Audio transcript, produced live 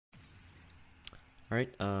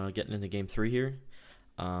Alright, getting into game 3 here.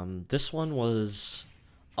 This one was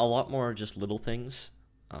a lot more just little things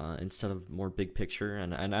instead of more big picture.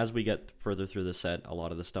 And as we get further through the set, a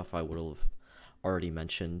lot of the stuff I would have already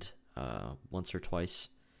mentioned once or twice.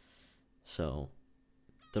 So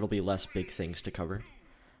there'll be less big things to cover.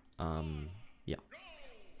 Yeah.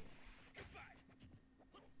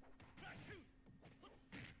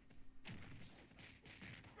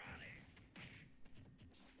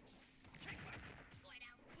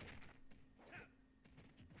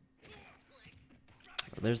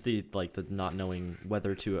 There's the not knowing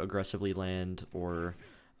whether to aggressively land or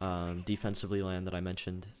defensively land that I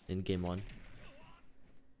mentioned in game 1.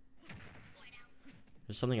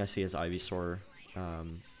 There's something I see as Ivysaur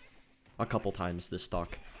a couple times this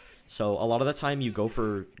stock. So a lot of the time you go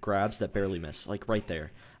for grabs that barely miss, like right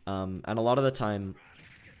there. And a lot of the time,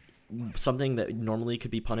 something that normally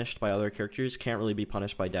could be punished by other characters can't really be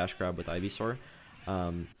punished by dash grab with Ivysaur.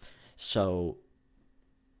 So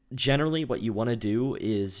generally what you want to do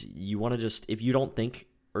is you want to just, if you don't think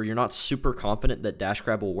or you're not super confident that dash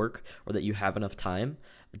grab will work or that you have enough time,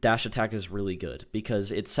 dash attack is really good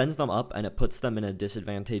because it sends them up and it puts them in a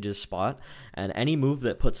disadvantageous spot, and any move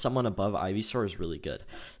that puts someone above Ivysaur is really good.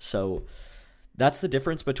 So that's the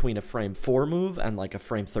difference between a frame 4 move and like a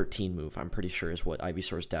frame 13 move, I'm pretty sure is what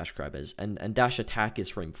Ivysaur's dash grab is, and dash attack is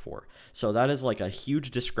frame 4. So that is like a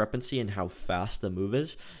huge discrepancy in how fast the move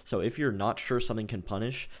is. So if you're not sure something can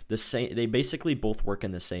punish, they basically both work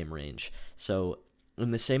in the same range. So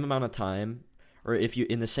in the same amount of time, or if you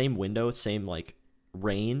in the same window, same like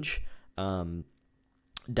range,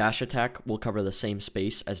 dash attack will cover the same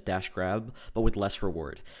space as dash grab, but with less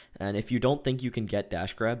reward. And if you don't think you can get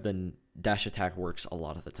dash grab, then dash attack works a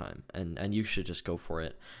lot of the time, and you should just go for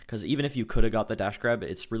it, because even if you could have got the dash grab,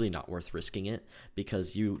 it's really not worth risking it,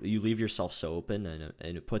 because you leave yourself so open, and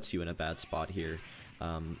it puts you in a bad spot here.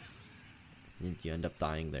 You end up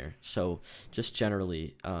dying there. So just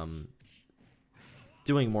generally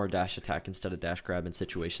doing more dash attack instead of dash grab in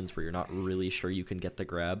situations where you're not really sure you can get the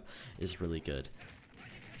grab is really good.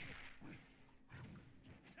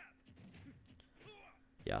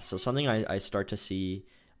 Yeah, so something I start to see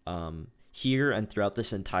here and throughout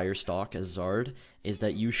this entire stock as Zard is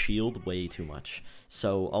that you shield way too much.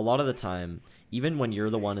 So a lot of the time, even when you're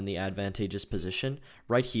the one in the advantageous position,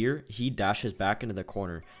 right here, he dashes back into the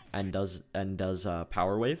corner and does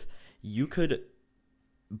power wave. You could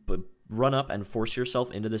run up and force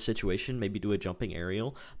yourself into the situation, maybe do a jumping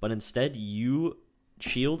aerial, but instead you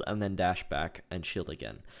shield and then dash back and shield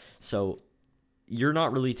again. So you're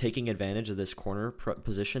not really taking advantage of this corner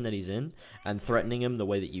position that he's in and threatening him the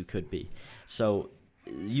way that you could be. So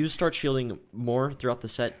you start shielding more throughout the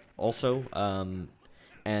set also.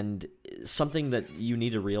 And something that you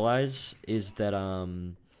need to realize is that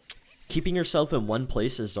keeping yourself in one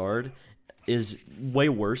place as Zard is way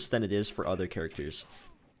worse than it is for other characters.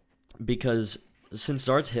 Because since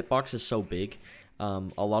Zard's hitbox is so big,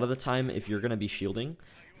 a lot of the time if you're going to be shielding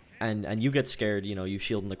and you get scared, you know, you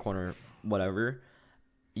shield in the corner, whatever,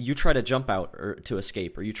 you try to jump out or to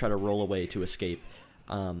escape, or you try to roll away to escape.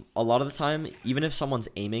 A lot of the time, even if someone's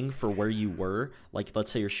aiming for where you were, like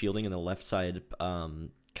let's say you're shielding in the left side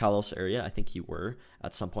Kalos area, I think you were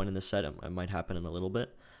at some point in the set, it might happen in a little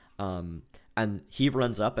bit, and he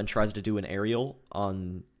runs up and tries to do an aerial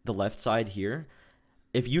on the left side here.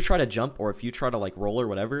 If you try to jump or if you try to like roll or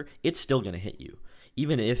whatever, it's still going to hit you.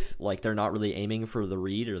 Even if like they're not really aiming for the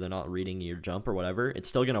read or they're not reading your jump or whatever, it's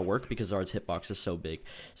still going to work because Zard's hitbox is so big.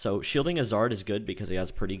 So shielding a Zard is good because he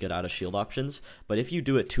has pretty good out of shield options, but if you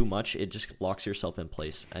do it too much, it just locks yourself in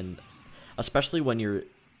place. And especially when you're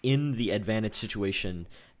in the advantage situation,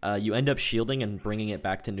 you end up shielding and bringing it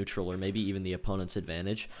back to neutral or maybe even the opponent's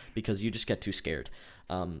advantage because you just get too scared.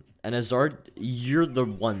 And as Zard, you're the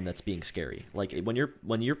one that's being scary. Like when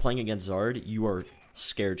you're playing against Zard, you are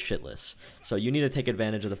scared shitless. So you need to take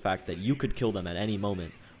advantage of the fact that you could kill them at any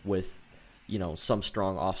moment with, you know, some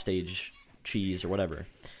strong offstage cheese or whatever.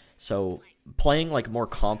 So playing like more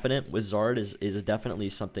confident with Zard is definitely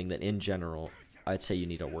something that in general I'd say you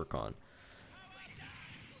need to work on.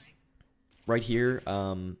 Right here,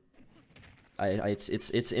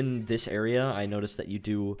 it's in this area. I noticed that you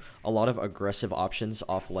do a lot of aggressive options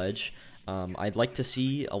off ledge. I'd like to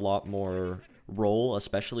see a lot more roll,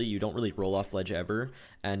 especially. You don't really roll off ledge ever,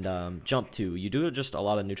 and jump too. You do just a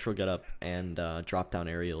lot of neutral get up and drop down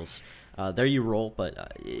aerials. There you roll, but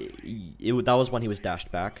that was when he was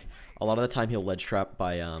dashed back. A lot of the time he'll ledge trap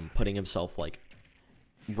by putting himself like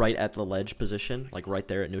right at the ledge position, like right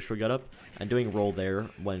there at neutral get up, and doing roll there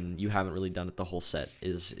when you haven't really done it the whole set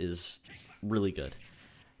is really good.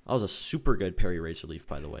 That was a super good parry razor leaf,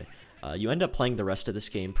 by the way. You end up playing the rest of this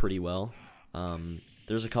game pretty well.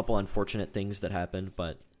 There's a couple unfortunate things that happen,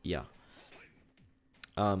 but yeah.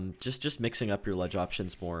 Just mixing up your ledge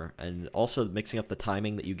options more, and also mixing up the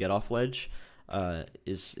timing that you get off ledge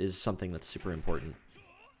is something that's super important.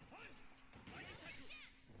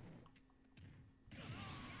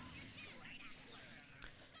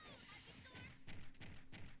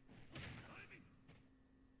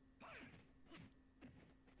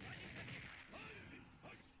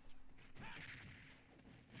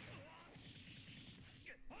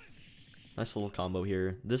 Nice little combo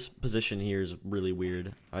here. This position here is really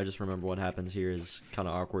weird. I just remember what happens here is kind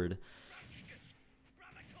of awkward.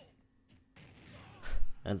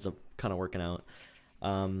 Ends up kind of working out.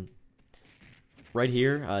 Right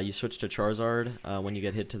here, you switch to Charizard when you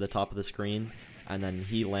get hit to the top of the screen, and then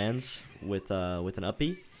he lands with an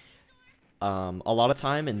uppie. A lot of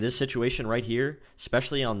time in this situation right here,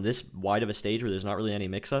 especially on this wide of a stage where there's not really any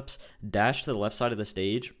mix-ups, dash to the left side of the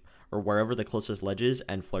stage, or wherever the closest ledge is,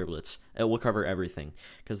 and Flare Blitz. It will cover everything.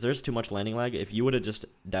 Because there's too much landing lag. If you would have just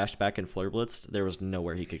dashed back and Flare Blitzed, there was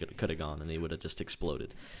nowhere he could have gone, and he would have just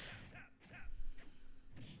exploded.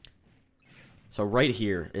 So right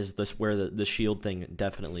here is this where the shield thing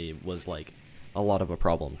definitely was like a lot of a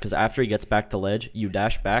problem. Because after he gets back to ledge, you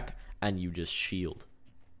dash back, and you just shield.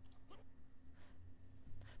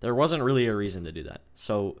 There wasn't really a reason to do that.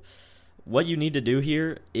 So what you need to do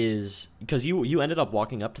here is, because you ended up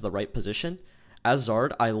walking up to the right position. As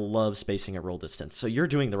Zard, I love spacing at roll distance, so you're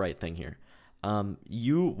doing the right thing here.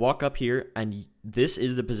 You walk up here, and this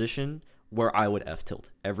is the position where I would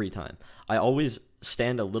F-tilt every time. I always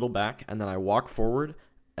stand a little back, and then I walk forward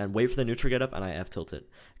and wait for the neutral get up, and I F-tilt it.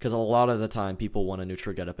 Because a lot of the time, people want a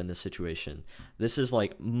neutral get up in this situation. This is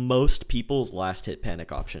like most people's last hit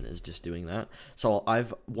panic option is just doing that. So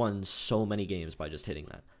I've won so many games by just hitting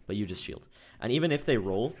that. But you just shield. And even if they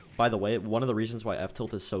roll, by the way, one of the reasons why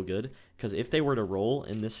F-tilt is so good, because if they were to roll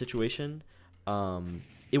in this situation,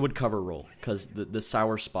 it would cover roll, because the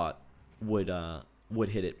sour spot would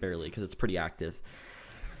hit it barely, because it's pretty active.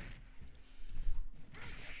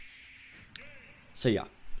 So yeah,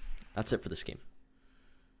 that's it for this game.